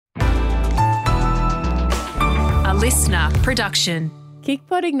listener production.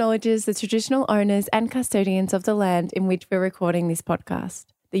 KickPod acknowledges the traditional owners and custodians of the land in which we're recording this podcast,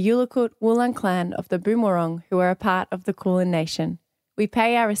 the Yulukut Wulang clan of the Boonwurrung, who are a part of the Kulin Nation. We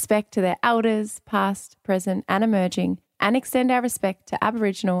pay our respect to their elders, past, present and emerging, and extend our respect to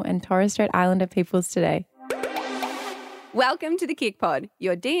Aboriginal and Torres Strait Islander peoples today. Welcome to the KickPod,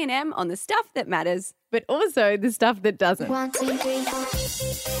 your D&M on the stuff that matters. But also the stuff that doesn't. 1, 2, 3, 4.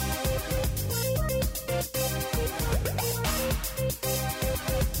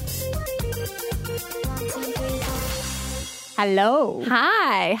 Hello.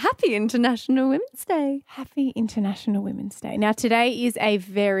 Hi, happy International Women's Day. Happy International Women's Day. Now, today is a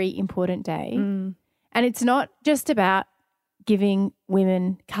very important day, and it's not just about giving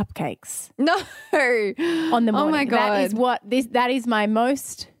women cupcakes. No. On the morning. Oh my God. That is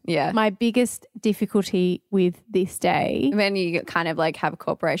my biggest difficulty with this day. When you kind of like have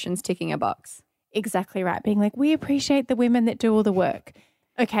corporations ticking a box. Exactly right. Being like, we appreciate the women that do all the work.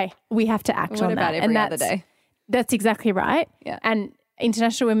 Okay, we have to act on that. What about every other day? That's exactly right. Yeah. And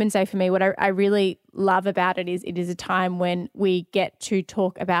International Women's Day for me, what I really love about it is a time when we get to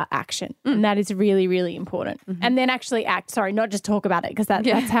talk about action. And that is really, really important. And then actually act. Sorry, not just talk about it, because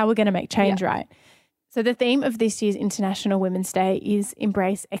that's how we're going to make change, right? So the theme of this year's International Women's Day is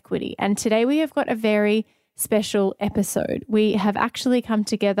Embrace Equity. And today we have got a very special episode. We have actually come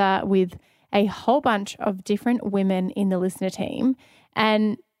together with a whole bunch of different women in the listener team.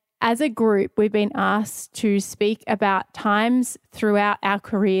 And as a group, we've been asked to speak about times throughout our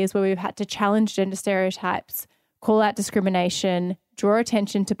careers where we've had to challenge gender stereotypes, call out discrimination, draw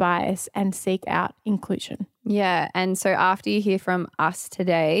attention to bias, and seek out inclusion. Yeah, and so after you hear from us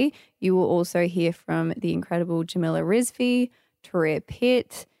today, you will also hear from the incredible Jamila Rizvi, Turia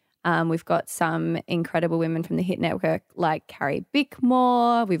Pitt. We've got some incredible women from the Hit Network like Carrie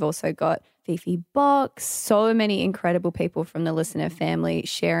Bickmore. We've also got Fifi Box. So many incredible people from the listener family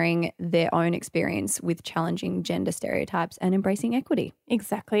sharing their own experience with challenging gender stereotypes and embracing equity.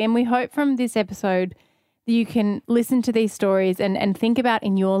 Exactly. And we hope from this episode that you can listen to these stories and think about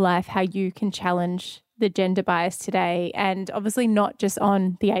in your life how you can challenge the gender bias today, and obviously not just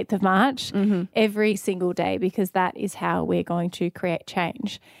on the 8th of March, every single day, because that is how we're going to create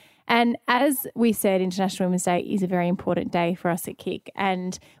change. And as we said, International Women's Day is a very important day for us at Kick,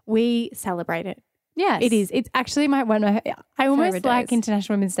 and we celebrate it. Yes. It is. It's actually my one. I almost Favorite like days.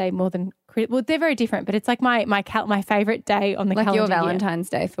 International Women's Day more than, well, they're very different, but it's like my favorite day on the Like calendar your year. Valentine's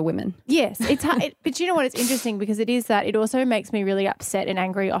Day for women. Yes, it's hard, but you know what? It's interesting because it is that it also makes me really upset and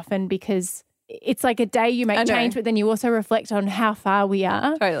angry often, because it's like a day you make change, but then you also reflect on how far we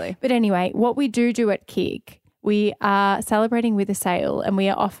are. Totally. But anyway, what we do at Kick, we are celebrating with a sale, and we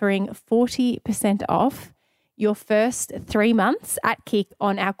are offering 40% off your first 3 months at Kick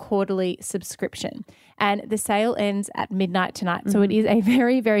on our quarterly subscription. And the sale ends at midnight tonight. So it is a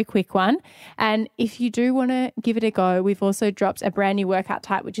very, very quick one. And if you do want to give it a go, we've also dropped a brand new workout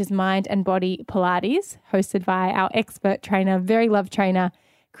type, which is Mind and Body Pilates, hosted by our expert trainer, very loved trainer,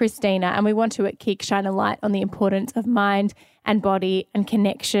 Christina. And we want to at Kick shine a light on the importance of mind and body and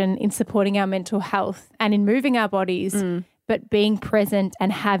connection in supporting our mental health and in moving our bodies, but being present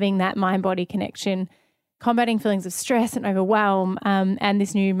and having that mind-body connection, combating feelings of stress and overwhelm. And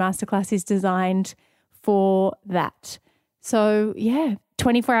this new masterclass is designed for that. So,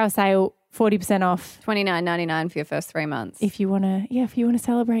 24-hour sale, 40% off. $29.99 for your first 3 months. If you want to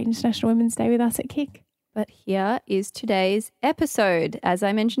celebrate International Women's Day with us at Kick. But here is today's episode. As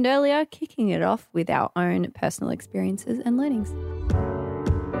I mentioned earlier, kicking it off with our own personal experiences and learnings.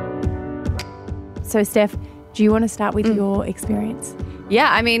 So, Steph, do you want to start with your experience?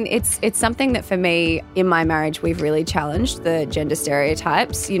 Yeah, I mean, it's something that for me in my marriage, we've really challenged the gender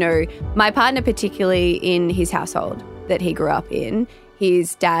stereotypes. You know, my partner, particularly in his household that he grew up in,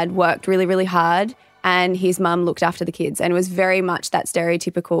 his dad worked really, really hard and his mum looked after the kids, and it was very much that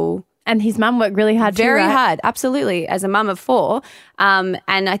stereotypical. And his mum worked really hard too, Very right? hard, absolutely, as a mum of 4. And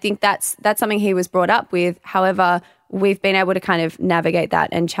I think that's something he was brought up with. However, we've been able to kind of navigate that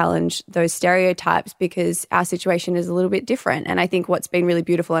and challenge those stereotypes because our situation is a little bit different. And I think what's been really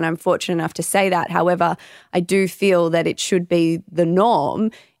beautiful, and I'm fortunate enough to say that, however, I do feel that it should be the norm,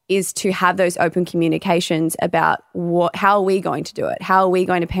 is to have those open communications about how are we going to do it? How are we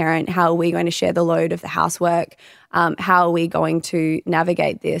going to parent? How are we going to share the load of the housework? How are we going to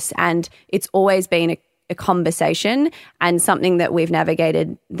navigate this? And it's always been a conversation, and something that we've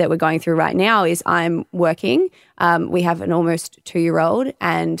navigated that we're going through right now is I'm working. We have an almost 2-year-old,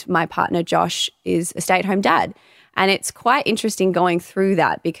 and my partner Josh is a stay-at-home dad. And it's quite interesting going through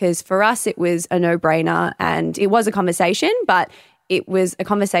that because for us it was a no-brainer and it was a conversation, but it was a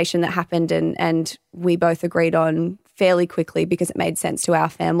conversation that happened and we both agreed on fairly quickly because it made sense to our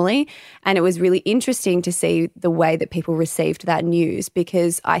family. And it was really interesting to see the way that people received that news,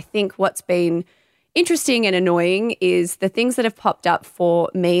 because I think what's been interesting and annoying is the things that have popped up for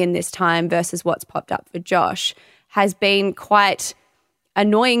me in this time versus what's popped up for Josh has been quite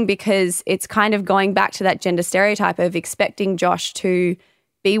annoying, because it's kind of going back to that gender stereotype of expecting Josh to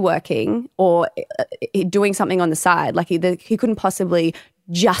be working or doing something on the side. Like he couldn't possibly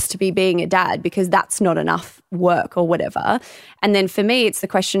just be being a dad, because that's not enough work or whatever. And then for me, it's the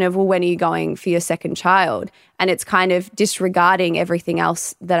question of, well, when are you going for your second child? And it's kind of disregarding everything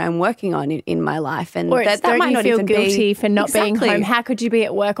else that I'm working on in my life. And or that don't might you not feel even guilty be, for not being Exactly. home? How could you be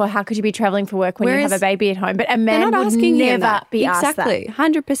at work, or how could you be traveling for work when you have a baby at home? But a They're man not would asking him never that. be asked that. Exactly,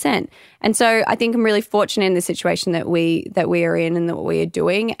 100%. And so I think I'm really fortunate in the situation that we are in and that we are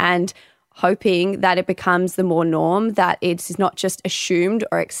doing, and hoping that it becomes the more norm, that it's not just assumed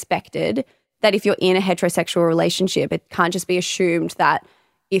or expected that if you're in a heterosexual relationship, it can't just be assumed that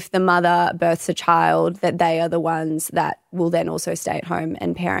if the mother births a child, that they are the ones that will then also stay at home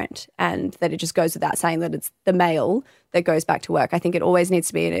and parent, and that it just goes without saying that it's the male that goes back to work. I think it always needs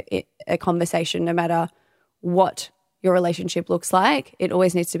to be a conversation, no matter what your relationship looks like. It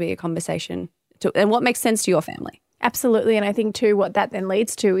always needs to be a conversation and what makes sense to your family. Absolutely. And I think too, what that then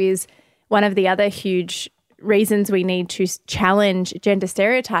leads to is one of the other huge reasons we need to challenge gender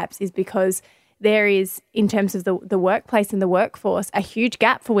stereotypes is because there is, in terms of the workplace and the workforce, a huge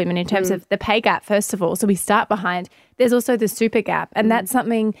gap for women in terms of the pay gap, first of all. So we start behind. There's also the super gap. And that's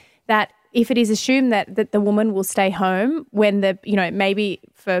something that if it is assumed that the woman will stay home when maybe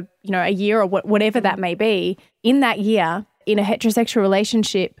for, a year or whatever that may be, in that year, in a heterosexual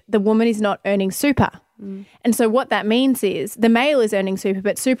relationship, the woman is not earning super. And so what that means is the male is earning super,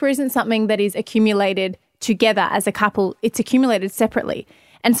 but super isn't something that is accumulated together as a couple. It's accumulated separately.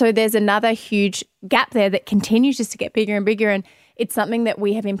 And so there's another huge gap there that continues just to get bigger and bigger. And it's something that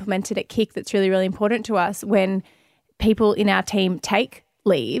we have implemented at KIC that's really, really important to us. When people in our team take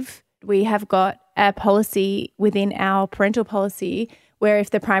leave, we have got a policy within our parental policy where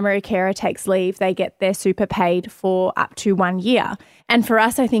if the primary carer takes leave, they get their super paid for up to 1 year. And for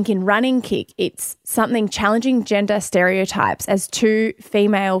us, I think in running KIC, it's something challenging gender stereotypes as two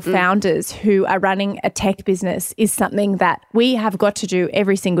female founders who are running a tech business is something that we have got to do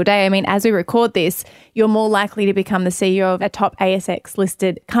every single day. I mean, as we record this, you're more likely to become the CEO of a top ASX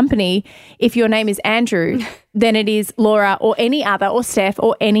listed company if your name is Andrew than it is Laura or any other, or Steph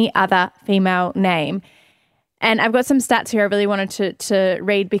or any other female name. And I've got some stats here I really wanted to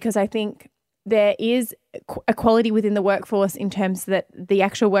read, because I think there is equality within the workforce in terms that the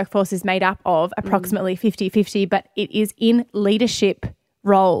actual workforce is made up of approximately 50-50, but it is in leadership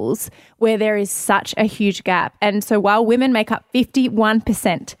roles where there is such a huge gap. And so while women make up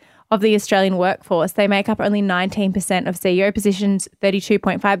 51% of the Australian workforce, they make up only 19% of CEO positions,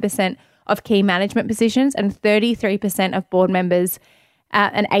 32.5% of key management positions, and 33% of board members,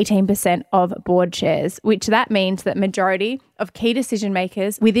 and 18% of board chairs, which that means that majority of key decision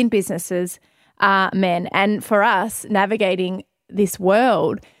makers within businesses are men. And for us, navigating this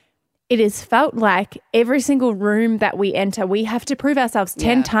world, it is felt like every single room that we enter, we have to prove ourselves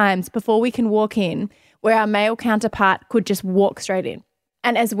 10 times before we can walk in, where our male counterpart could just walk straight in.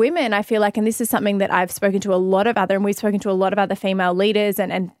 And as women, I feel like, and this is something that I've spoken to a lot of other, and we've spoken to a lot of other female leaders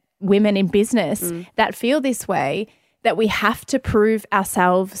and women in business that feel this way, that we have to prove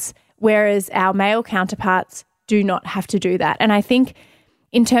ourselves, whereas our male counterparts do not have to do that. And I think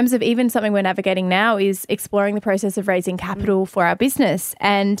in terms of even something we're navigating now is exploring the process of raising capital for our business.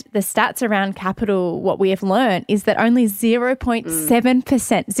 And the stats around capital, what we have learned is that only 0.7%,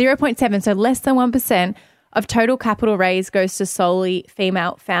 0.7, so less than 1% of total capital raise goes to solely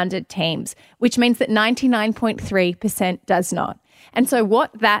female-founded teams, which means that 99.3% does not. And so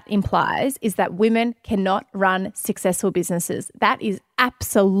what that implies is that women cannot run successful businesses. That is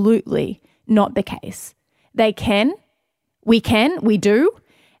absolutely not the case. They can, we do,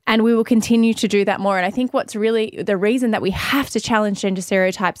 and we will continue to do that more. And I think what's really the reason that we have to challenge gender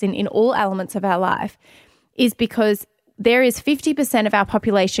stereotypes in all elements of our life is because there is 50% of our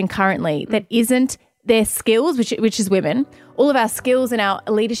population currently that isn't their skills, which is women, all of our skills and our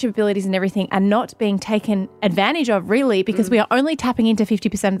leadership abilities and everything are not being taken advantage of, really, because we are only tapping into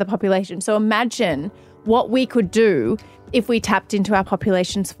 50% of the population. So imagine what we could do if we tapped into our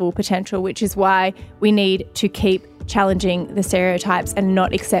population's full potential, which is why we need to keep challenging the stereotypes and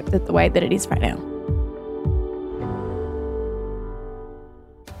not accept it the way that it is right now.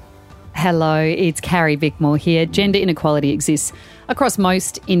 Hello, it's Carrie Bickmore here. Gender inequality exists across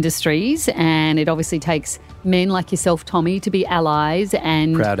most industries, and it obviously takes men like yourself, Tommy, to be allies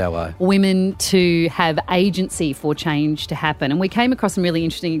and Proud ally. women to have agency for change to happen. And we came across some really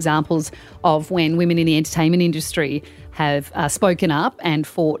interesting examples of when women in the entertainment industry have spoken up and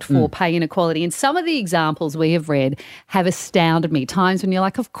fought for pay inequality. And some of the examples we have read have astounded me. Times when you're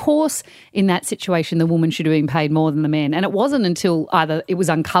like, of course, in that situation, the woman should have been paid more than the men. And it wasn't until either it was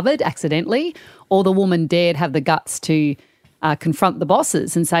uncovered accidentally or the woman dared have the guts to confront the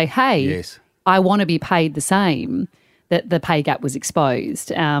bosses and say, hey, Yes. I want to be paid the same, that the pay gap was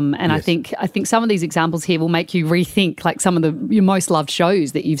exposed. And Yes. I think some of these examples here will make you rethink like some of your most loved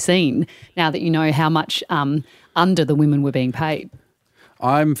shows that you've seen now that you know how much under the women were being paid.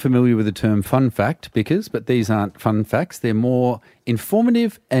 I'm familiar with the term fun fact but these aren't fun facts. They're more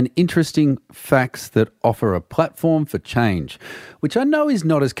informative and interesting facts that offer a platform for change, which I know is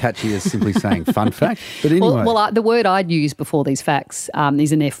not as catchy as simply saying fun fact. But anyway. Well, the word I'd use before these facts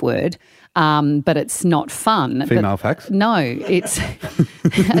is an F word, but it's not fun. Female facts? No, it's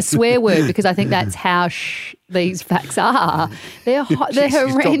a swear word because I think that's how these facts are. They're Jeez, you've got both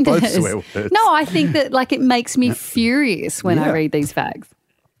horrendous. swear words. No, I think that like it makes me furious when I Yeah. read these facts.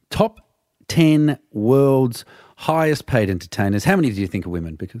 Top 10 world's highest paid entertainers. How many do you think are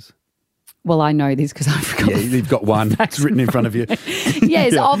women? Because Well, I know this because I've got you've got one. It's written in front of you.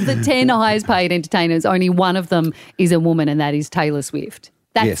 yes, of the 10 highest paid entertainers, only one of them is a woman, and that is Taylor Swift.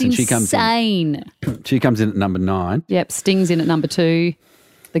 That's Yes, and she comes in. insane. She comes in at number 9. Yep, Sting's in at number 2.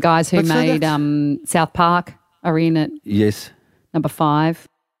 The guys who But so made that's- South Park are in at Yes. number 5.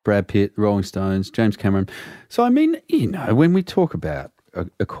 Brad Pitt, Rolling Stones, James Cameron. So, I mean, when we talk about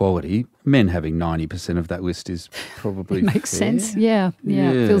equality, men having 90% of that list is probably Makes fair. sense. Yeah,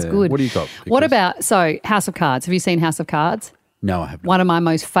 it feels Yeah. good. What do you got? What Because- about, House of Cards? Have you seen House of Cards? No, I haven't. One of my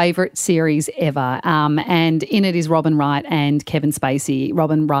most favourite series ever. And in it is Robin Wright and Kevin Spacey.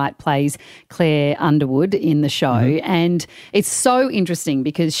 Robin Wright plays Claire Underwood in the show. And it's so interesting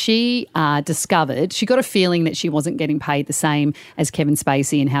because she discovered, she got a feeling that she wasn't getting paid the same as Kevin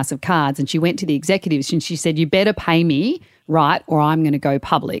Spacey in House of Cards. And she went to the executives and she said, you better pay me right, or I'm going to go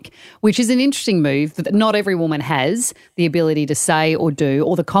public, which is an interesting move that not every woman has the ability to say or do,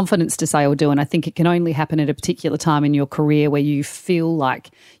 or the confidence to say or do. And I think it can only happen at a particular time in your career where you feel like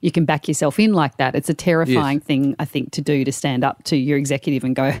you can back yourself in like that. It's a terrifying thing, I think, to do, to stand up to your executive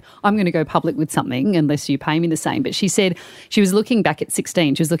and go, I'm going to go public with something unless you pay me the same. But she said she was looking back at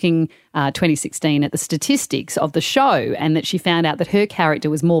 16, she was looking 2016 at the statistics of the show, and that she found out that her character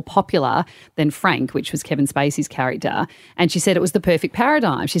was more popular than Frank, which was Kevin Spacey's character. And she said it was the perfect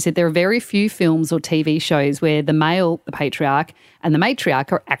paradigm. She said there are very few films or TV shows where the male, the patriarch, and the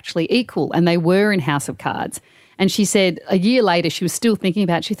matriarch are actually equal, and they were in House of Cards. And she said a year later she was still thinking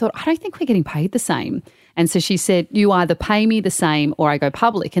about it. She thought, I don't think we're getting paid the same. And so she said, you either pay me the same or I go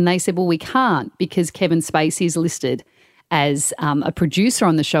public. And they said, well, we can't because Kevin Spacey is listed as a producer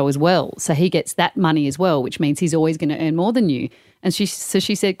on the show as well. So he gets that money as well, which means he's always going to earn more than you. And she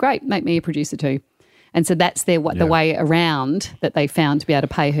said, great, make me a producer too. And so that's the way around that they found to be able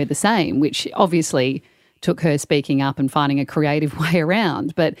to pay her the same, which obviously took her speaking up and finding a creative way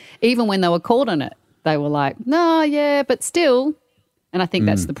around. But even when they were called on it, they were like, no, yeah, but still. And I think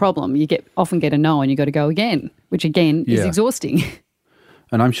that's the problem. You often get a no and you got to go again, which again is exhausting.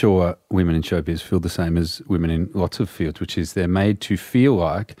 And I'm sure women in showbiz feel the same as women in lots of fields, which is they're made to feel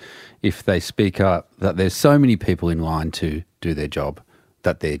like if they speak up that there's so many people in line to do their job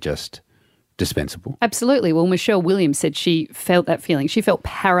that they're just dispensable. Absolutely. Well, Michelle Williams said she felt that feeling. She felt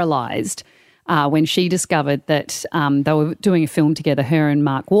paralysed when she discovered that they were doing a film together, her and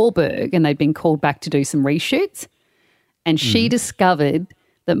Mark Wahlberg, and they'd been called back to do some reshoots. And she discovered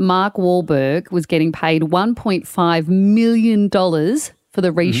that Mark Wahlberg was getting paid $1.5 million for the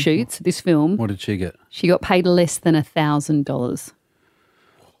reshoots of this film. What did she get? She got paid less than $1,000.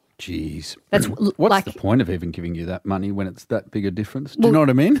 Jeez. That's What's like- the point of even giving you that money when it's that big a difference? Do you know what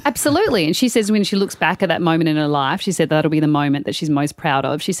I mean? Absolutely. And she says when she looks back at that moment in her life, she said that'll be the moment that she's most proud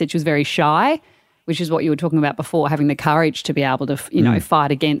of. She said she was very shy, which is what you were talking about before, having the courage to be able to, fight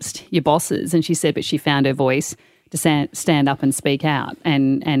against your bosses. And she said, but she found her voice to stand up and speak out.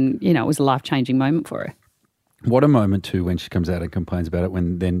 And it was a life-changing moment for her. What a moment too when she comes out and complains about it,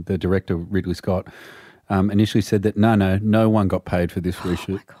 when then the director, Ridley Scott, initially said that no one got paid for this reshoot.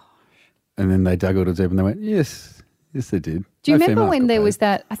 Oh my gosh. And then they dug all deep and they went, yes, they did. Do you No remember females when got there paid. was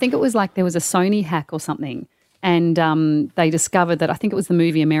that, I think it was like there was a Sony hack or something, and they discovered that, I think it was the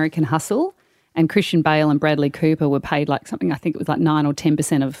movie American Hustle, and Christian Bale and Bradley Cooper were paid like something, I think it was like 9 or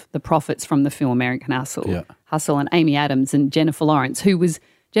 10% of the profits from the film American Hustle. Yeah. Hustle, and Amy Adams and Jennifer Lawrence,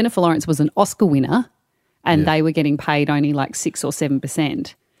 Jennifer Lawrence was an Oscar winner, and they were getting paid only like 6 or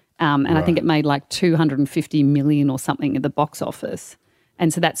 7%. And I think it made like 250 million or something at the box office.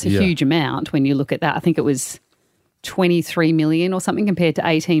 And so that's a huge amount when you look at that. I think it was 23 million or something compared to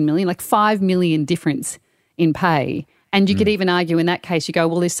 18 million, like 5 million difference in pay. And you could even argue in that case, you go,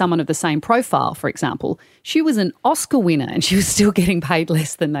 well, there's someone of the same profile, for example. She was an Oscar winner and she was still getting paid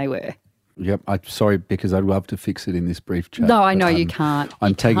less than they were. Yep. I'm sorry, because I'd love to fix it in this brief chat. No, I know you can't.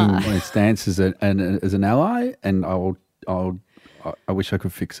 I'm taking my stance as an ally, and I wish I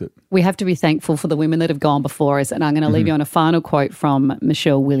could fix it. We have to be thankful for the women that have gone before us. And I'm going to leave you on a final quote from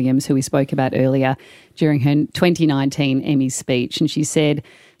Michelle Williams, who we spoke about earlier during her 2019 Emmy speech. And she said,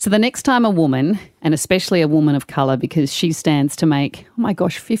 so the next time a woman, and especially a woman of colour, because she stands to make,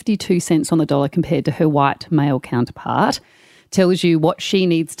 52 cents on the dollar compared to her white male counterpart, tells you what she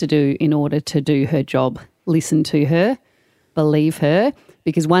needs to do in order to do her job. Listen to her, believe her,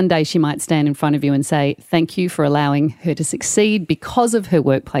 because one day she might stand in front of you and say, thank you for allowing her to succeed because of her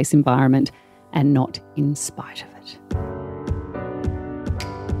workplace environment and not in spite of it.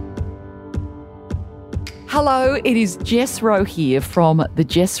 Hello, it is Jess Rowe here from the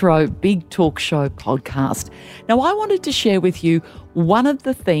Jess Rowe Big Talk Show podcast. Now, I wanted to share with you one of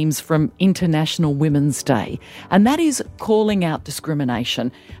the themes from International Women's Day, and that is calling out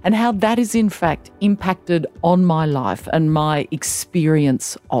discrimination and how that is in fact impacted on my life and my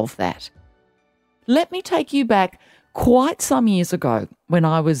experience of that. Let me take you back quite some years ago when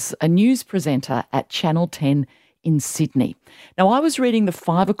I was a news presenter at Channel 10 in Sydney. Now, I was reading the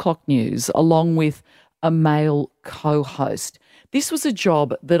 5 o'clock news along with a male co-host. This was a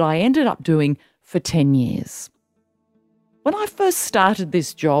job that I ended up doing for 10 years. When I first started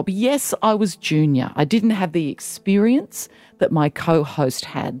this job, yes, I was junior. I didn't have the experience that my co-host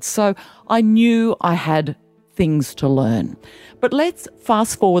had, so I knew I had things to learn. But let's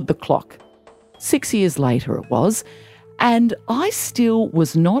fast forward the clock. 6 years later it was, and I still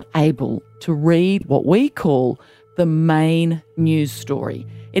was not able to read what we call the main news story.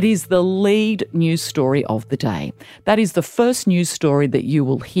 It is the lead news story of the day. That is the first news story that you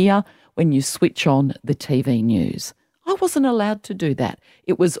will hear when you switch on the TV news. I wasn't allowed to do that.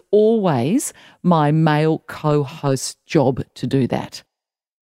 It was always my male co-host's job to do that.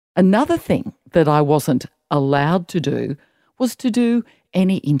 Another thing that I wasn't allowed to do was to do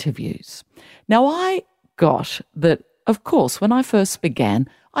any interviews. Now, I got that, of course, when I first began,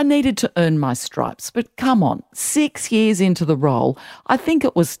 I needed to earn my stripes. But come on, 6 years into the role, I think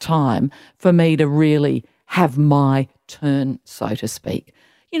it was time for me to really have my turn, so to speak.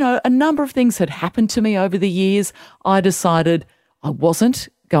 You know, a number of things had happened to me over the years. I decided I wasn't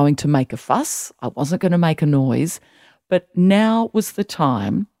going to make a fuss. I wasn't going to make a noise. But now was the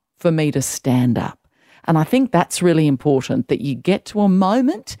time for me to stand up. And I think that's really important, that you get to a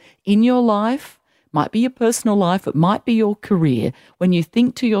moment in your life, might be your personal life, it might be your career, when you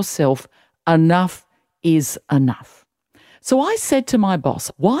think to yourself, enough is enough. So I said to my boss,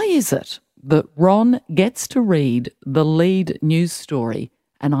 why is it that Ron gets to read the lead news story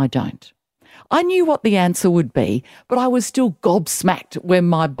and I don't? I knew what the answer would be, but I was still gobsmacked when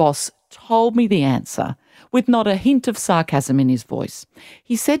my boss told me the answer with not a hint of sarcasm in his voice.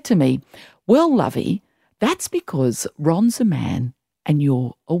 He said to me, well, Lovey, that's because Ron's a man and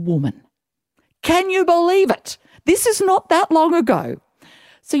you're a woman. Can you believe it? This is not that long ago.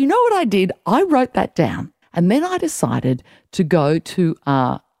 So you know what I did? I wrote that down, and then I decided to go to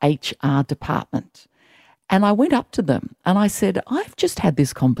our HR department. And I went up to them and I said, I've just had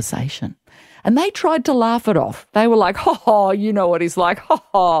this conversation. And they tried to laugh it off. They were like, ha ha, you know what he's like, ha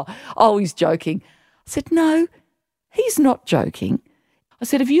ha. Oh, he's joking. I said, no, he's not joking. I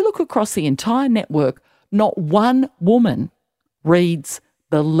said, if you look across the entire network, not one woman reads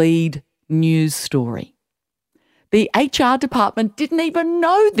the lead news story. The HR department didn't even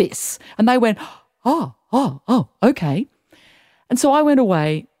know this. And they went, oh, okay. And so I went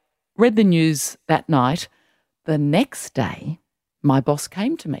away, read the news that night. The next day, my boss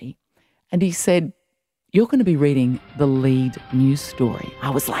came to me and he said, you're going to be reading the lead news story. I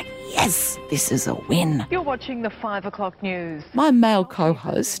was like, yes, this is a win. You're watching the 5 o'clock news. My male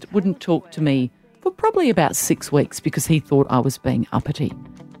co-host wouldn't talk to me for probably about 6 weeks because he thought I was being uppity.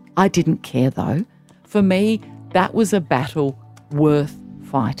 I didn't care though. For me, that was a battle worth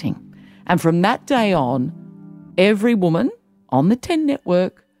fighting. And from that day on, every woman on the 10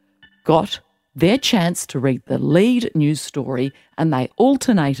 network got their chance to read the lead news story, and they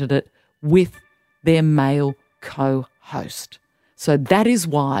alternated it with their male co-host. So that is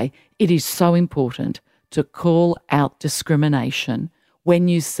why it is so important to call out discrimination when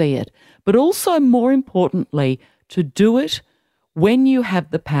you see it, but also more importantly, to do it when you have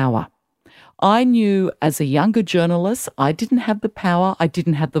the power. I knew as a younger journalist, I didn't have the power, I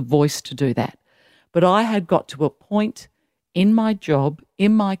didn't have the voice to do that. But I had got to a point in my job,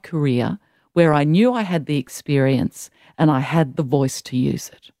 in my career, where I knew I had the experience and I had the voice to use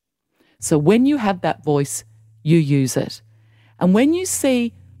it. So when you have that voice, you use it. And when you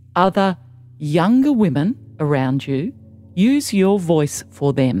see other younger women around you, use your voice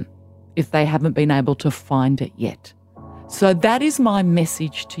for them if they haven't been able to find it yet. So that is my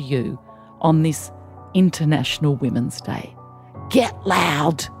message to you on this International Women's Day. Get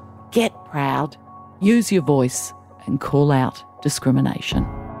loud, get proud, use your voice and call out discrimination.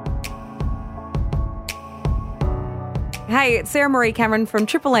 Hey, it's Sarah Marie Cameron from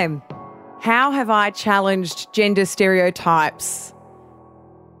Triple M. How have I challenged gender stereotypes?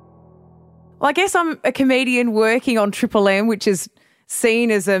 Well, I guess I'm a comedian working on Triple M, which is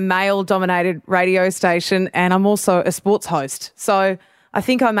seen as a male-dominated radio station, and I'm also a sports host. So I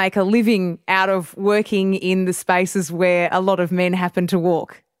think I make a living out of working in the spaces where a lot of men happen to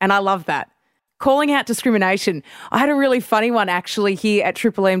walk, and I love that. Calling out discrimination. I had a really funny one actually here at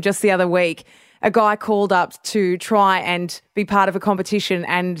Triple M just the other week. A guy called up to try and be part of a competition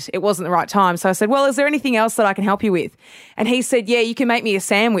and it wasn't the right time. So I said, well, is there anything else that I can help you with? And he said, yeah, you can make me a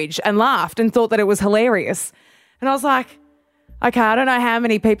sandwich, and laughed and thought that it was hilarious. And I was like, okay, I don't know how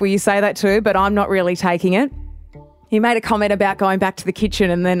many people you say that to, but I'm not really taking it. He made a comment about going back to the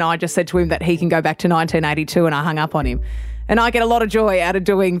kitchen, and then I just said to him that he can go back to 1982, and I hung up on him. And I get a lot of joy out of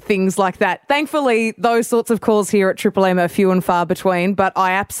doing things like that. Thankfully, those sorts of calls here at Triple M are few and far between, but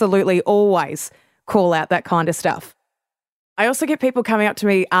I absolutely always call out that kind of stuff. I also get people coming up to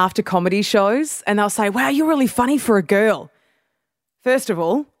me after comedy shows and they'll say, wow, you're really funny for a girl. First of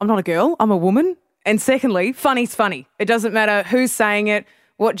all, I'm not a girl, I'm a woman. And secondly, funny's funny. It doesn't matter who's saying it,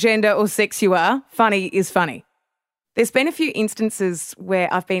 what gender or sex you are, funny is funny. There's been a few instances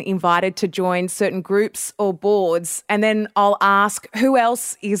where I've been invited to join certain groups or boards, and then I'll ask who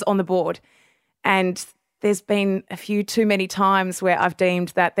else is on the board. And there's been a few too many times where I've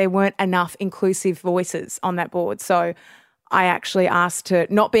deemed that there weren't enough inclusive voices on that board. So I actually asked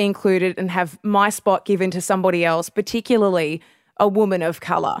to not be included and have my spot given to somebody else, particularly a woman of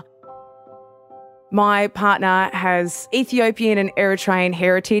colour. My partner has Ethiopian and Eritrean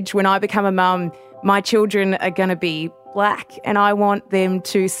heritage. When I become a mum, my children are going to be black, and I want them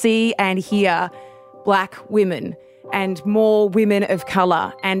to see and hear black women and more women of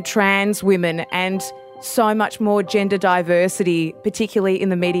colour and trans women and so much more gender diversity, particularly in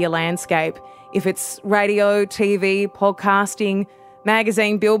the media landscape. If it's radio, TV, podcasting,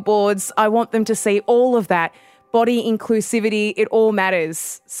 magazine, billboards, I want them to see all of that. Body inclusivity, it all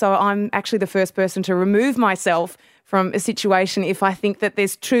matters. So I'm actually the first person to remove myself from a situation if I think that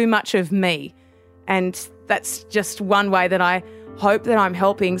there's too much of me. And that's just one way that I hope that I'm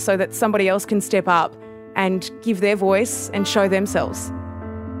helping, so that somebody else can step up and give their voice and show themselves.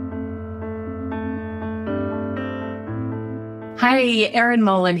 Hi, Erin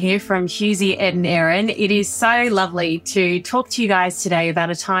Molan here from Hughesy, Ed and Erin. It is so lovely to talk to you guys today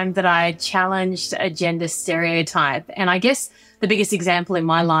about a time that I challenged a gender stereotype. And I guess the biggest example in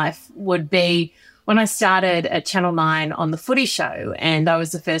my life would be when I started at Channel 9 on The Footy Show, and I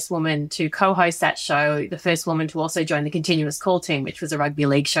was the first woman to co-host that show, the first woman to also join the Continuous Call Team, which was a rugby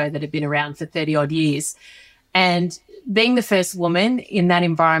league show that had been around for 30-odd years. And being the first woman in that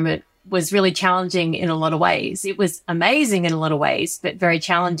environment was really challenging in a lot of ways. It was amazing in a lot of ways, but very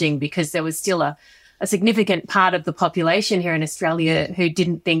challenging because there was still a significant part of the population here in Australia who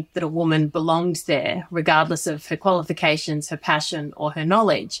didn't think that a woman belonged there, regardless of her qualifications, her passion, or her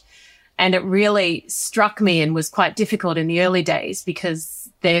knowledge. And it really struck me and was quite difficult in the early days because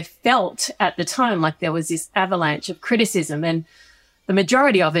there felt at the time like there was this avalanche of criticism, and the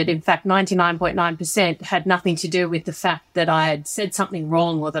majority of it, in fact, 99.9%, had nothing to do with the fact that I had said something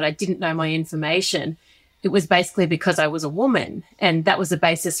wrong or that I didn't know my information. It was basically because I was a woman. And that was the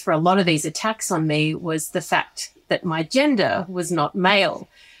basis for a lot of these attacks on me, was the fact that my gender was not male.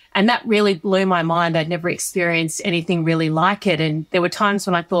 And that really blew my mind. I'd never experienced anything really like it. And there were times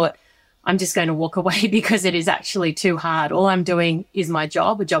when I thought, I'm just going to walk away because it is actually too hard. All I'm doing is my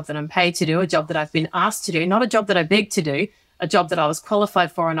job, a job that I'm paid to do, a job that I've been asked to do, not a job that I begged to do, a job that I was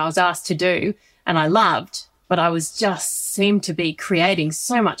qualified for and I was asked to do and I loved, but I was just seemed to be creating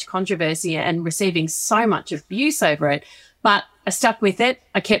so much controversy and receiving so much abuse over it. But I stuck with it.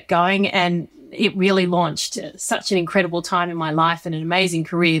 I kept going, and it really launched such an incredible time in my life and an amazing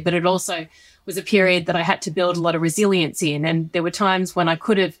career. But it also was a period that I had to build a lot of resilience in. And there were times when I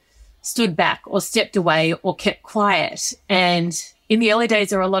could have stood back or stepped away or kept quiet. And in the early days,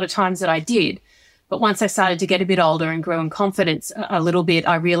 there were a lot of times that I did. But once I started to get a bit older and grow in confidence a little bit,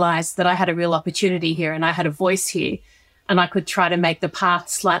 I realized that I had a real opportunity here and I had a voice here, and I could try to make the path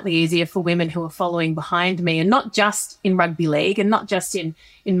slightly easier for women who are following behind me, and not just in rugby league and not just in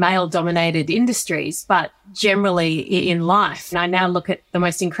male-dominated industries, but generally in life. And I now look at the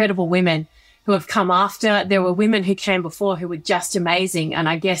most incredible women who have come after. There were women who came before who were just amazing and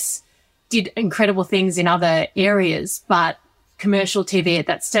I guess did incredible things in other areas, but commercial TV at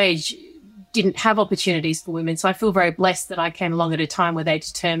that stage didn't have opportunities for women. So I feel very blessed that I came along at a time where they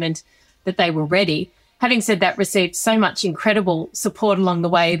determined that they were ready. Having said that, received so much incredible support along the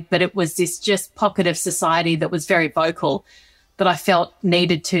way, but it was this just pocket of society that was very vocal that I felt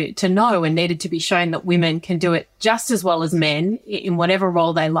needed to know and needed to be shown that women can do it just as well as men in whatever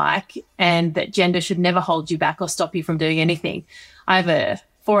role they like, and that gender should never hold you back or stop you from doing anything. I have a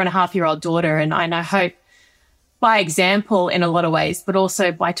 4.5-year-old daughter, and I hope by example in a lot of ways, but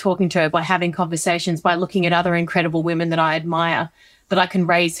also by talking to her, by having conversations, by looking at other incredible women that I admire, that I can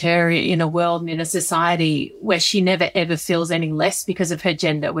raise her in a world and in a society where she never, ever feels any less because of her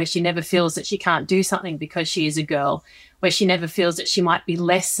gender, where she never feels that she can't do something because she is a girl, where she never feels that she might be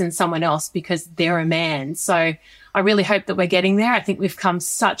less than someone else because they're a man. So I really hope that we're getting there. I think we've come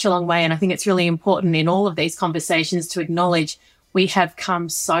such a long way, and I think it's really important in all of these conversations to acknowledge we have come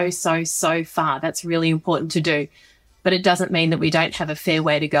so far. That's really important to do. But it doesn't mean that we don't have a fair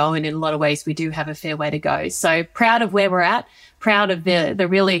way to go. And in a lot of ways, we do have a fair way to go. So proud of where we're at, proud of the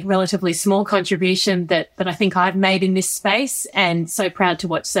really relatively small contribution that I think I've made in this space, and so proud to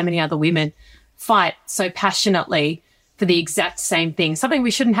watch so many other women fight so passionately for the exact same thing, something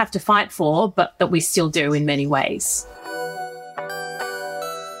we shouldn't have to fight for, but that we still do in many ways.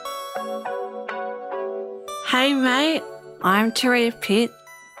 Hey, mate. I'm Taria Pitt.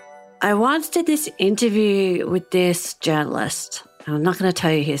 I once did this interview with this journalist. I'm not going to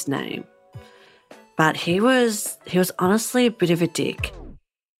tell you his name, but he was honestly a bit of a dick.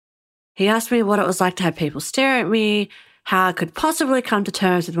 He asked me what it was like to have people stare at me, how I could possibly come to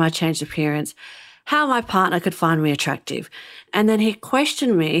terms with my changed appearance, how my partner could find me attractive. And then he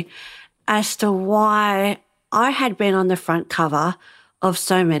questioned me as to why I had been on the front cover of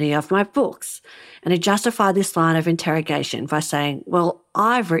so many of my books. And he justified this line of interrogation by saying, well,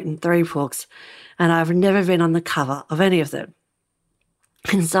 I've written 3 books and I've never been on the cover of any of them.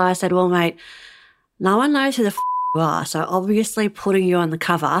 And so I said, well, mate, no one knows who the you are, so obviously putting you on the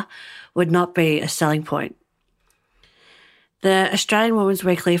cover would not be a selling point. The Australian Women's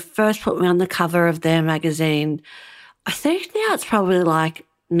Weekly first put me on the cover of their magazine, I think now it's probably like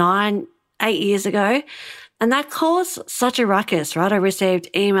 8 years ago. And that caused such a ruckus, right? I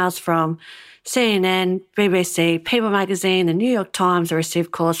received emails from CNN, BBC, People Magazine, the New York Times. I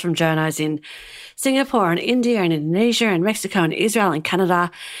received calls from journos in Singapore and India and Indonesia and Mexico and Israel and Canada.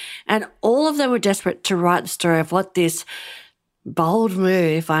 And all of them were desperate to write the story of what this bold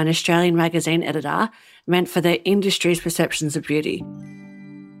move by an Australian magazine editor meant for their industry's perceptions of beauty.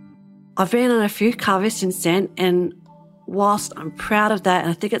 I've been on a few covers since then, and whilst I'm proud of that,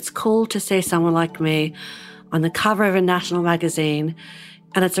 and I think it's cool to see someone like me on the cover of a national magazine,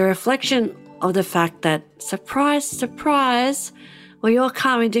 and it's a reflection of the fact that, surprise, surprise, we all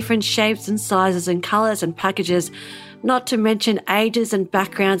come in different shapes and sizes and colours and packages, not to mention ages and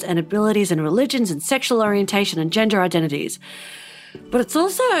backgrounds and abilities and religions and sexual orientation and gender identities. But it's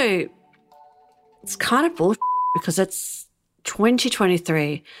kind of bullshit because it's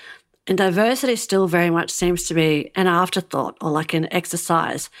 2023 and diversity still very much seems to be an afterthought or like an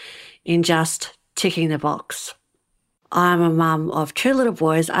exercise in just ticking the box. I'm a mum of 2 little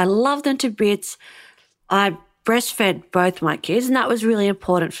boys. I love them to bits. I breastfed both my kids, and that was really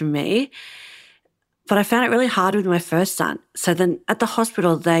important for me. But I found it really hard with my first son. So then at the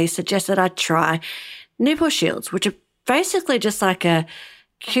hospital, they suggested I try nipple shields, which are basically just like a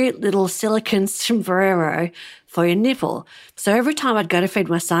cute little silicone sombrero for your nipple. So every time I'd go to feed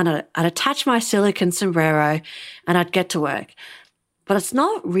my son, I'd attach my silicone sombrero and I'd get to work. But it's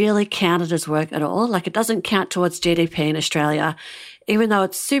not really counted as work at all. Like, it doesn't count towards GDP in Australia, even though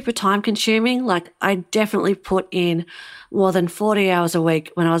it's super time consuming. Like, I definitely put in more than 40 hours a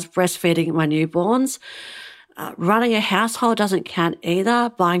week when I was breastfeeding my newborns. Running a household doesn't count either.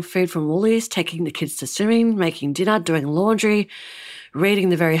 Buying food from Woolies, taking the kids to swimming, making dinner, doing laundry, reading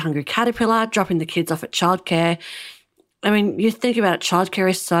The Very Hungry Caterpillar, dropping the kids off at childcare. I mean, you think about it, childcare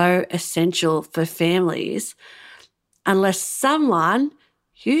is so essential for families unless someone,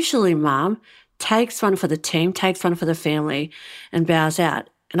 usually mum, takes one for the team, takes one for the family and bows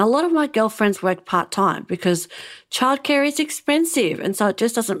out. And a lot of my girlfriends work part-time because childcare is expensive, and so it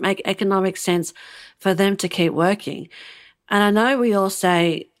just doesn't make economic sense for them to keep working. And I know we all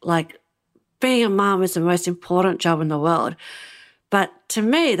say, like, being a mum is the most important job in the world. But to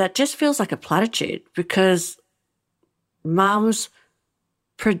me, that just feels like a platitude because mums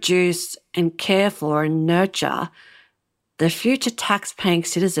produce and care for and nurture the future tax-paying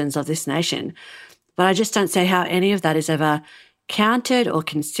citizens of this nation. But I just don't see how any of that is ever counted or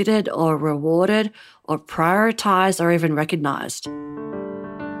considered or rewarded or prioritised or even recognised.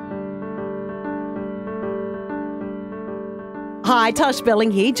 Hi, Tash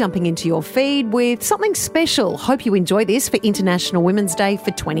Belling here, jumping into your feed with something special. Hope you enjoy this for International Women's Day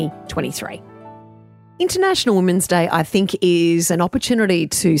for 2023. International Women's Day, I think, is an opportunity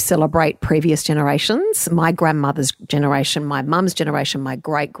to celebrate previous generations, my grandmother's generation, my mum's generation, my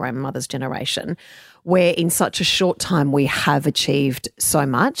great-grandmother's generation, where in such a short time we have achieved so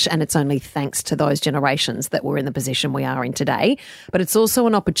much, and it's only thanks to those generations that we're in the position we are in today. But it's also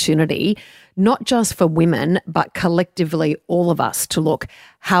an opportunity, not just for women, but collectively all of us to look,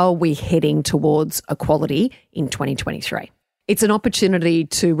 how are we heading towards equality in 2023? It's an opportunity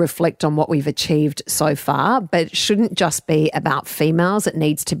to reflect on what we've achieved so far, but it shouldn't just be about females. It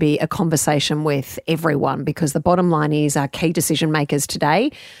needs to be a conversation with everyone, because the bottom line is our key decision makers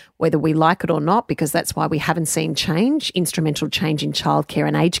today, whether we like it or not, because that's why we haven't seen change, instrumental change in childcare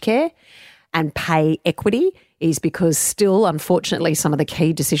and aged care and pay equity, is because still, unfortunately, some of the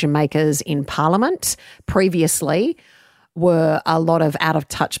key decision makers in Parliament previously were a lot of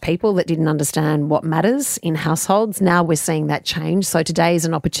out-of-touch people that didn't understand what matters in households. Now we're seeing that change. So today is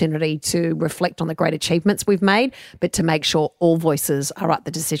an opportunity to reflect on the great achievements we've made, but to make sure all voices are at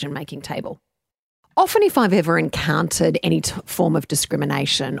the decision-making table. Often if I've ever encountered any form of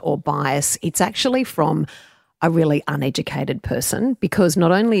discrimination or bias, it's actually from a really uneducated person, because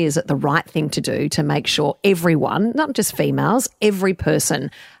not only is it the right thing to do to make sure everyone, not just females, every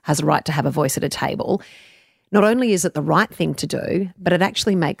person has a right to have a voice at a table. Not only is it the right thing to do, but it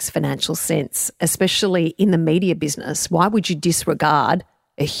actually makes financial sense, especially in the media business. Why would you disregard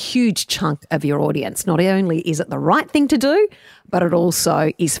a huge chunk of your audience? Not only is it the right thing to do, but it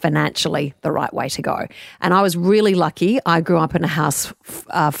also is financially the right way to go. And I was really lucky. I grew up in a house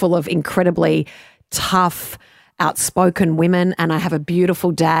full of incredibly tough, outspoken women, and I have a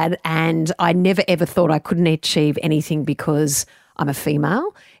beautiful dad, and I never ever thought I couldn't achieve anything because I'm a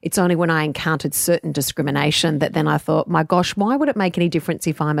female. It's only when I encountered certain discrimination that then I thought, my gosh, why would it make any difference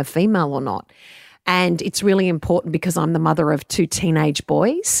if I'm a female or not? And it's really important, because I'm the mother of 2 teenage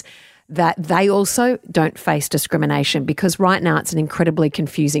boys, that they also don't face discrimination, because right now it's an incredibly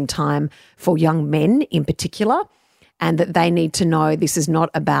confusing time for young men in particular, and that they need to know this is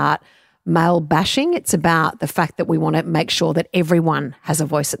not about male bashing. It's about the fact that we want to make sure that everyone has a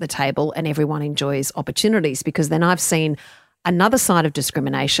voice at the table and everyone enjoys opportunities, because then I've seen another side of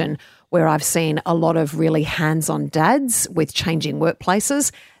discrimination where I've seen a lot of really hands-on dads with changing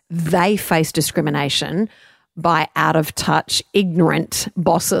workplaces. They face discrimination by out-of-touch, ignorant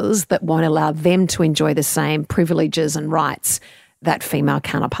bosses that won't allow them to enjoy the same privileges and rights that female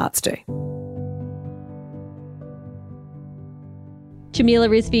counterparts do. Jamila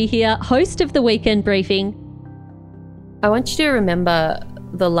Rizvi here, host of The Weekend Briefing. I want you to remember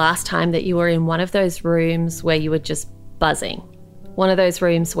the last time that you were in one of those rooms where you were just buzzing. One of those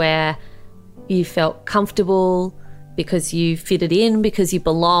rooms where you felt comfortable because you fitted in, because you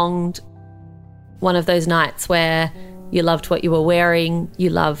belonged. One of those nights where you loved what you were wearing, you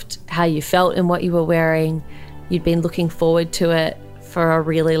loved how you felt in what you were wearing, you'd been looking forward to it for a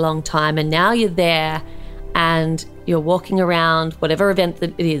really long time, and now you're there and you're walking around whatever event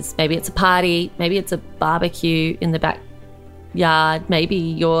that it is. Maybe it's a party, maybe it's a barbecue in the backyard, maybe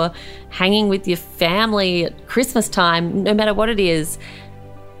you're hanging with your family at Christmas time. No matter what it is,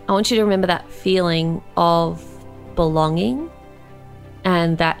 I want you to remember that feeling of belonging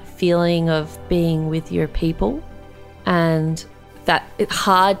and that feeling of being with your people, and that it's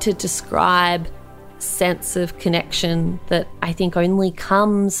hard to describe sense of connection that I think only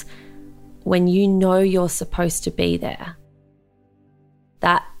comes when you know you're supposed to be there.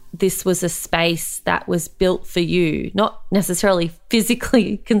 That this was a space that was built for you, not necessarily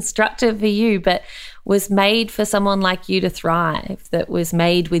physically constructed for you, but was made for someone like you to thrive, that was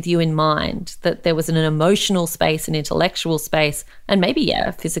made with you in mind, that there was an emotional space, an intellectual space, and maybe,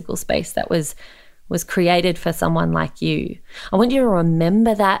 a physical space that was created for someone like you. I want you to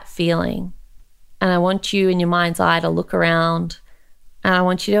remember that feeling, and I want you in your mind's eye to look around, and I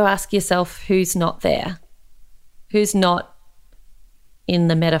want you to ask yourself who's not there, who's not in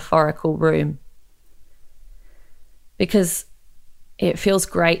the metaphorical room. Because it feels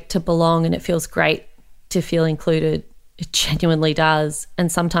great to belong and it feels great to feel included. It genuinely does.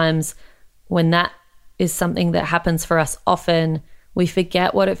 And sometimes when that is something that happens for us often, We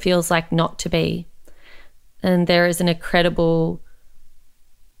forget what it feels like not to be. And there is an incredible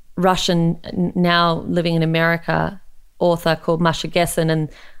Russian, now living in America, author called Masha Gessen, and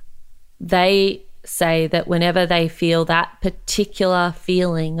they say that whenever they feel that particular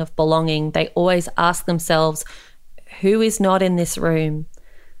feeling of belonging, they always ask themselves, who is not in this room?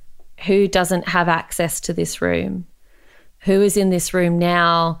 Who doesn't have access to this room? Who is in this room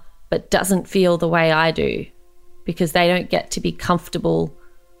now but doesn't feel the way I do? Because they don't get to be comfortable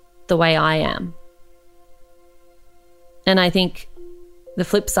the way I am. And I think the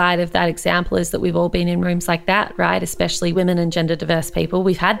flip side of that example is that we've all been in rooms like that, right? Especially women and gender diverse people.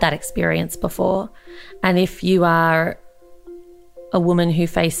 We've had that experience before. And if you are a woman who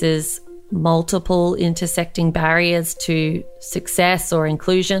faces multiple intersecting barriers to success or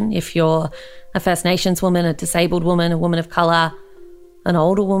inclusion, if you're a First Nations woman, a disabled woman, a woman of colour, an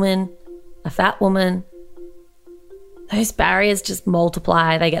older woman, a fat woman, those barriers just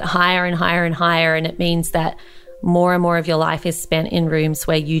multiply. They get higher and higher and higher, and it means that more and more of your life is spent in rooms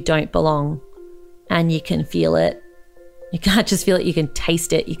where you don't belong, and you can feel it. You can't just feel it, you can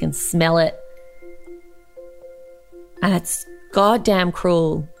taste it, you can smell it. And it's goddamn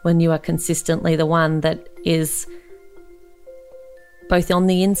cruel when you are consistently the one that is both on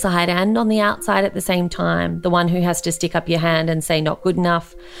the inside and on the outside at the same time. The one who has to stick up your hand and say not good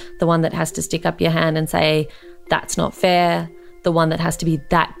enough. The one that has to stick up your hand and say that's not fair. The one that has to be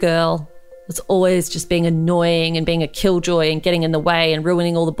that girl that's always just being annoying and being a killjoy and getting in the way and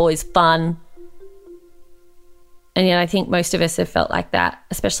ruining all the boys' fun. And yet I think most of us have felt like that,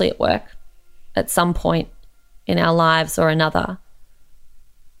 especially at work, at some point in our lives or another.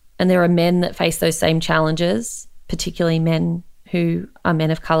 And there are men that face those same challenges, particularly men who are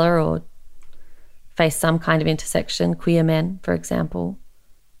men of colour or face some kind of intersection, queer men, for example.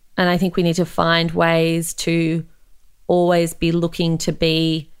 And I think we need to find ways to always be looking to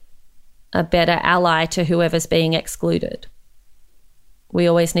be a better ally to whoever's being excluded. We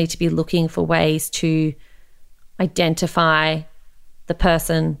always need to be looking for ways to identify the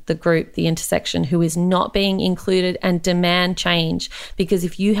person, the group, the intersection who is not being included and demand change. Because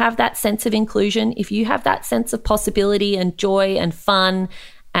if you have that sense of inclusion, if you have that sense of possibility and joy and fun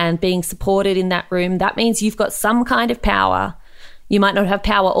and being supported in that room, that means you've got some kind of power. You might not have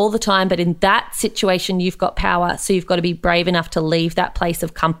power all the time, but in that situation, you've got power. So you've got to be brave enough to leave that place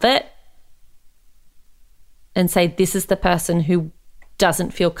of comfort and say, this is the person who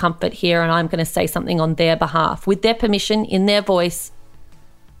doesn't feel comfort here, and I'm going to say something on their behalf. With their permission, in their voice,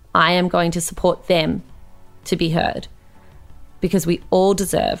 I am going to support them to be heard, because we all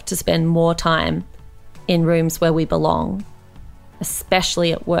deserve to spend more time in rooms where we belong,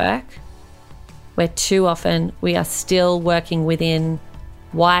 especially at work, where too often we are still working within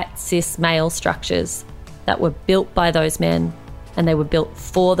white, cis male structures that were built by those men and they were built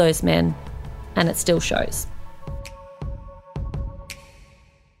for those men, and it still shows.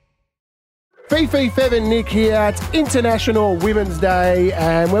 Fifi, Fev and Nick here. It's International Women's Day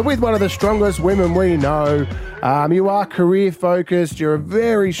and we're with one of the strongest women we know. You are career focused. You're a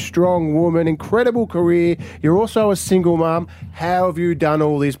very strong woman, incredible career. You're also a single mum. How have you done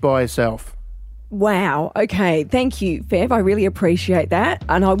all this by yourself? Wow. Okay. Thank you, Fev. I really appreciate that.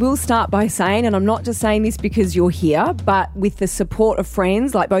 And I will start by saying, and I'm not just saying this because you're here, but with the support of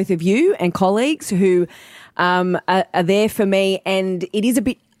friends like both of you and colleagues who are there for me. And it is a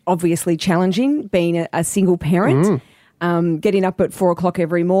bit obviously challenging being a single parent, getting up at 4 o'clock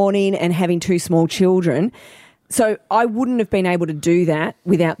every morning and having 2 small children. So I wouldn't have been able to do that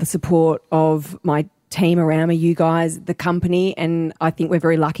without the support of my team around me, you guys, the company. And I think we're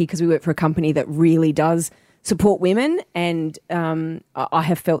very lucky because we work for a company that really does support women. And I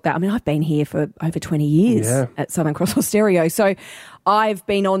have felt that. I mean, I've been here for over 20 years at Southern Cross Austereo. So I've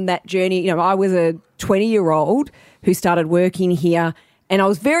been on that journey. You know, I was a 20-year-old who started working here, and I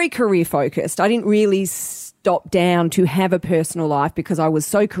was very career focused. I didn't really stop down to have a personal life because I was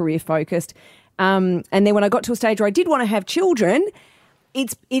so career focused. And then when I got to a stage where I did want to have children,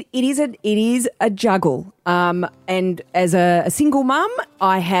 it is a juggle. And as a single mum,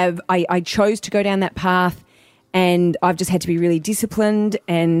 I chose to go down that path, and I've just had to be really disciplined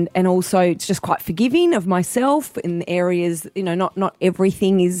and also it's just quite forgiving of myself in areas, you know, not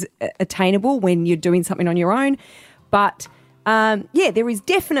everything is attainable when you're doing something on your own. But there is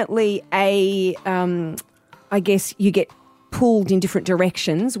definitely I guess you get pulled in different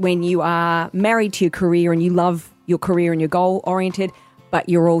directions when you are married to your career and you love your career and you're goal-oriented, but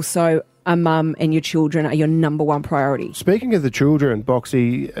you're also a mum and your children are your number one priority. Speaking of the children,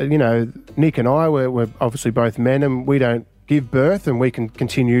 Boxy, you know, Nick and I, we're obviously both men and we don't give birth and we can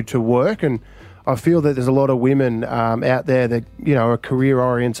continue to work. And I feel that there's a lot of women out there that, are career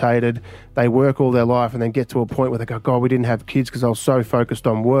orientated. They work all their life and then get to a point where they go, God, we didn't have kids because I was so focused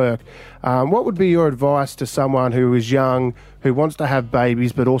on work. What would be your advice to someone who is young, who wants to have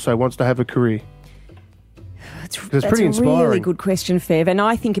babies but also wants to have a career? That's pretty inspiring. A really good question, Fev. And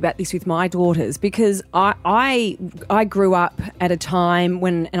I think about this with my daughters because I grew up at a time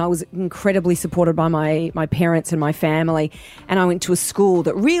and I was incredibly supported by my parents and my family. And I went to a school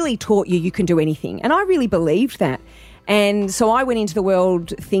that really taught you can do anything. And I really believed that. And so I went into the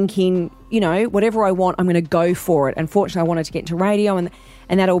world thinking, whatever I want, I'm going to go for it. Unfortunately, I wanted to get into radio and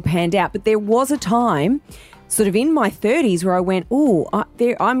that all panned out. But there was a time sort of in my 30s where I went,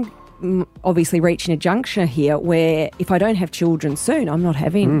 I'm obviously reaching a juncture here where if I don't have children soon, I'm not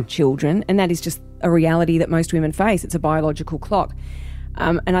having children. And that is just a reality that most women face. It's a biological clock.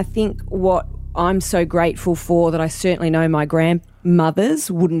 And I think what I'm so grateful for that I certainly know my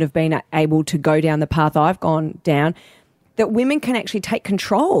grandmothers wouldn't have been able to go down the path I've gone down, that women can actually take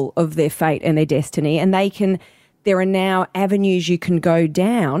control of their fate and their destiny. And there are now avenues you can go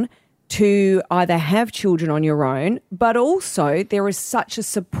down to either have children on your own, but also there is such a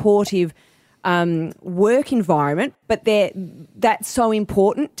supportive work environment, but that's so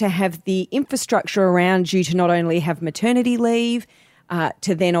important to have the infrastructure around you to not only have maternity leave,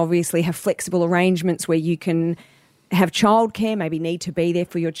 to then obviously have flexible arrangements where you can have childcare, maybe need to be there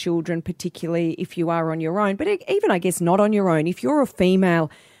for your children, particularly if you are on your own, but even I guess not on your own. If you're a female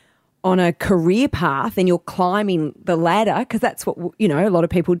on a career path and you're climbing the ladder, because that's what, a lot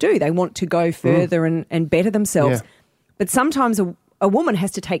of people do. They want to go further and better themselves. Yeah. But sometimes a woman has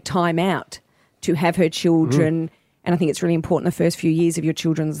to take time out to have her children. And I think it's really important the first few years of your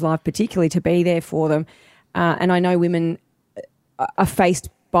children's life, particularly to be there for them. And I know women are faced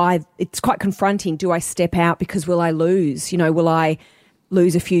by, it's quite confronting. Do I step out because will I lose? Will I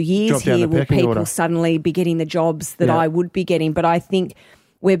lose a few years here? Will people suddenly be getting the jobs that I would be getting? But I think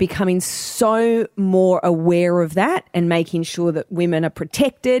we're becoming so more aware of that and making sure that women are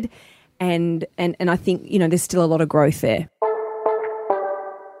protected. And I think, there's still a lot of growth there.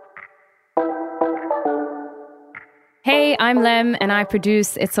 Hey, I'm Lem and I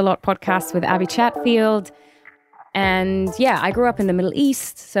produce It's a Lot podcast with Abby Chatfield. And I grew up in the Middle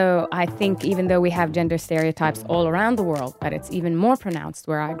East. So I think even though we have gender stereotypes all around the world, but it's even more pronounced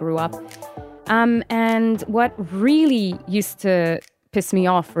where I grew up. And what really used to piss me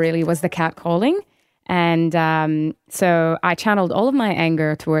off really was the catcalling. And so I channeled all of my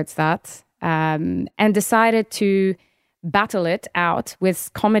anger towards that and decided to battle it out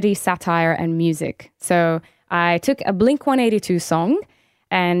with comedy, satire and music. So I took a Blink-182 song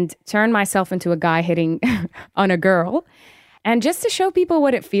and turned myself into a guy hitting on a girl. And just to show people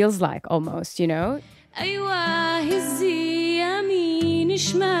what it feels like almost, أيوة هزي يمين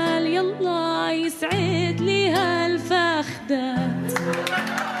شمال يلا يسعد لي هالفخدات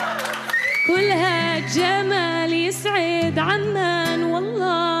كلها جمال يسعد عمان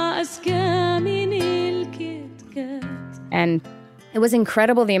والله أزكى من الكتكات. And it was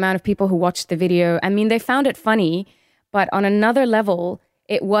incredible the amount of people who watched the video. I mean, they found it funny, but on another level,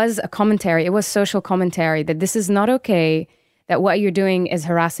 it was a commentary. It was social commentary that this is not okay, that what you're doing is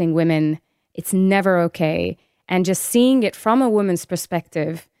harassing women. It's never okay. And just seeing it from a woman's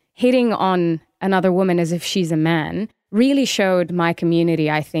perspective, hitting on another woman as if she's a man, really showed my community,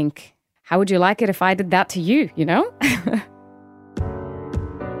 I think, how would you like it if I did that to you,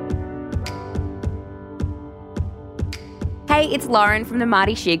 Hey, it's Lauren from the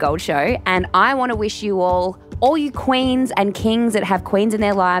Marty Sheargold Show, and I want to wish you all you queens and kings that have queens in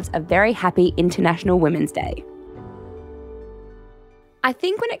their lives, a very happy International Women's Day. I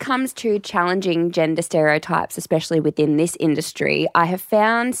think when it comes to challenging gender stereotypes, especially within this industry, I have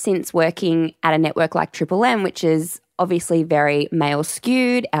found since working at a network like Triple M, which is obviously very male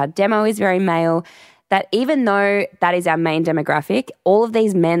skewed, our demo is very male, that even though that is our main demographic, all of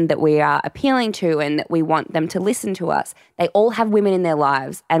these men that we are appealing to and that we want them to listen to us, they all have women in their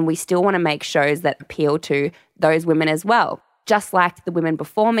lives, and we still want to make shows that appeal to those women as well. Just like the women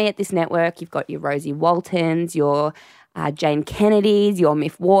before me at this network, you've got your Rosie Waltons, your Jane Kennedys, your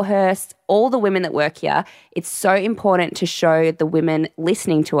Miff Warhurst, all the women that work here. It's so important to show the women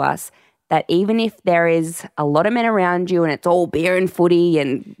listening to us that even if there is a lot of men around you and it's all beer and footy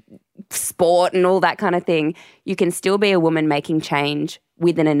and sport and all that kind of thing, you can still be a woman making change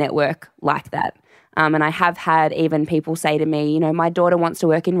within a network like that. And I have had even people say to me, my daughter wants to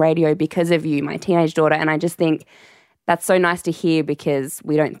work in radio because of you, my teenage daughter. And I just think that's so nice to hear, because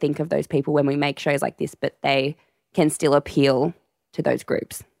we don't think of those people when we make shows like this, but they can still appeal to those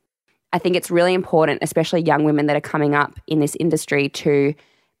groups. I think it's really important, especially young women that are coming up in this industry, to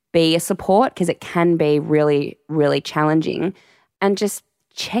be a support, because it can be really, really challenging, and just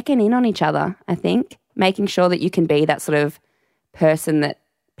checking in on each other, I think, making sure that you can be that sort of person that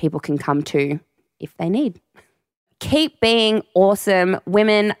people can come to if they need. Keep being awesome.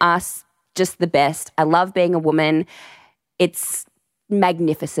 Women are just the best. I love being a woman. It's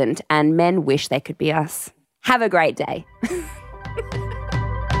magnificent, and men wish they could be us. Have a great day.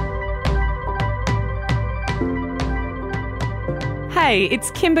 Hey, it's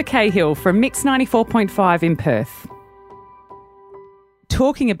Kimber Cahill from Mix 94.5 in Perth.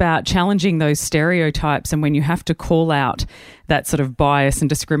 Talking about challenging those stereotypes and when you have to call out that sort of bias and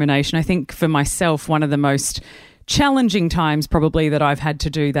discrimination, I think for myself, one of the most challenging times probably that I've had to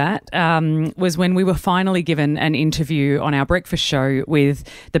do that was when we were finally given an interview on our breakfast show with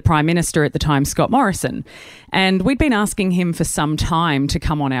the Prime Minister at the time, Scott Morrison. And we'd been asking him for some time to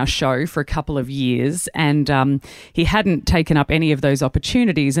come on our show for a couple of years, and he hadn't taken up any of those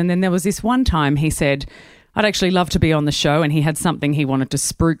opportunities. And then there was this one time he said, I'd actually love to be on the show, and he had something he wanted to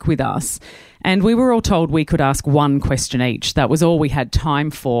spruik with us. And we were all told we could ask one question each. That was all we had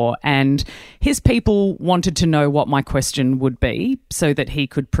time for. And his people wanted to know what my question would be so that he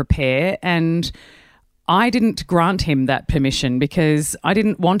could prepare. And I didn't grant him that permission because I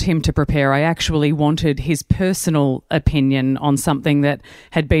didn't want him to prepare. I actually wanted his personal opinion on something that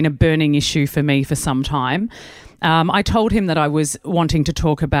had been a burning issue for me for some time. I told him that I was wanting to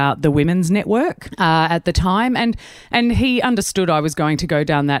talk about the Women's Network at the time, and he understood I was going to go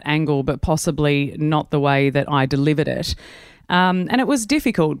down that angle, but possibly not the way that I delivered it. And it was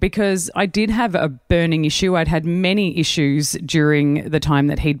difficult because I did have a burning issue. I'd had many issues during the time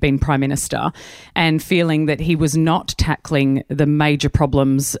that he'd been Prime Minister, and feeling that he was not tackling the major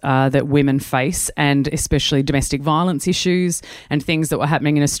problems that women face, and especially domestic violence issues and things that were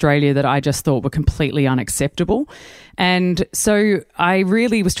happening in Australia that I just thought were completely unacceptable. And so I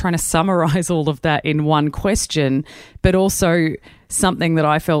really was trying to summarise all of that in one question, but also something that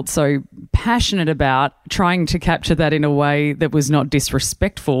I felt so passionate about, trying to capture that in a way that was not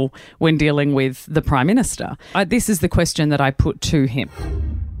disrespectful when dealing with the Prime Minister. This is the question that I put to him.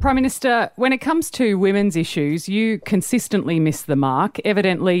 Prime Minister, when it comes to women's issues, you consistently miss the mark.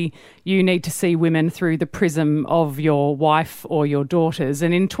 Evidently, you need to see women through the prism of your wife or your daughters.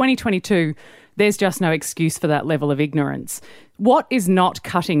 And in 2022, there's just no excuse for that level of ignorance. What is not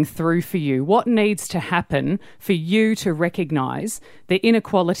cutting through for you? What needs to happen for you to recognise the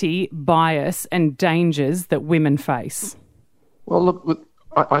inequality, bias and dangers that women face? Well, look,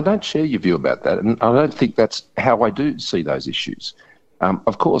 I don't share your view about that, and I don't think that's how I do see those issues.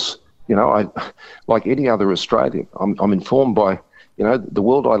 Of course, I, like any other Australian, I'm informed by, the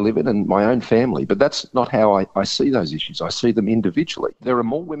world I live in and my own family, but that's not how I see those issues. I see them individually. There are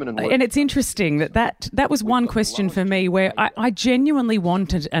more women And it's interesting that was one question for me where I genuinely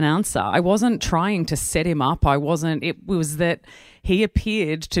wanted an answer. I wasn't trying to set him up. It was that he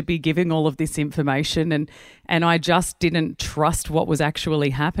appeared to be giving all of this information, and I just didn't trust what was actually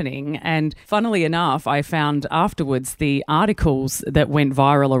happening. And funnily enough, I found afterwards the articles that went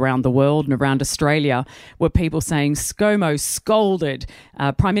viral around the world and around Australia were people saying ScoMo scolded,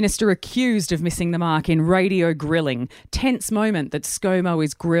 Prime Minister accused of missing the mark in radio grilling, tense moment that ScoMo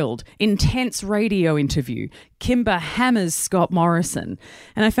is grilled, intense radio interview, Kimber hammers Scott Morrison.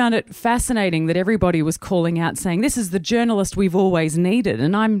 And I found it fascinating that everybody was calling out saying, this is the journalist we've always needed.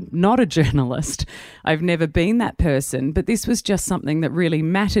 And I'm not a journalist. I've never been that person. But this was just something that really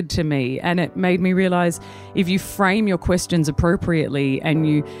mattered to me. And it made me realise if you frame your questions appropriately and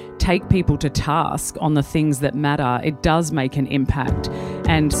you take people to task on the things that matter, it does make an impact.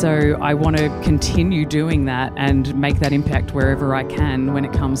 And so I want to continue doing that and make that impact wherever I can when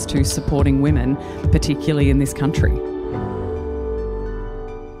it comes to supporting women, particularly in this country.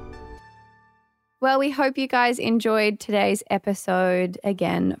 Well, we hope you guys enjoyed today's episode.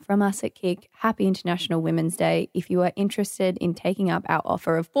 Again, from us at Kick, happy International Women's Day. If you are interested in taking up our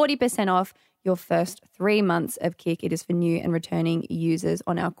offer of 40% off your first 3 months of Kick, it is for new and returning users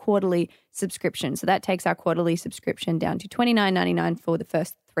on our quarterly subscription. So that takes our quarterly subscription down to $29.99 for the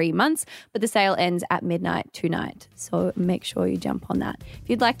first 3 months, but the sale ends at midnight tonight. So make sure you jump on that. If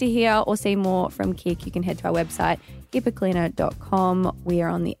you'd like to hear or see more from Kick, you can head to our website, keepitcleaner.com. We are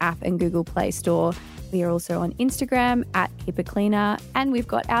on the app and Google Play Store. We are also on Instagram at keepitcleaner, and we've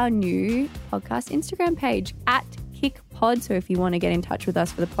got our new podcast Instagram page at KickPod. So if you want to get in touch with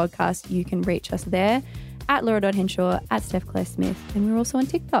us for the podcast, you can reach us there at Laura.Henshaw, at Steph Claire Smith, and we're also on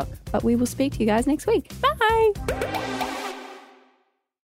TikTok. But we will speak to you guys next week. Bye.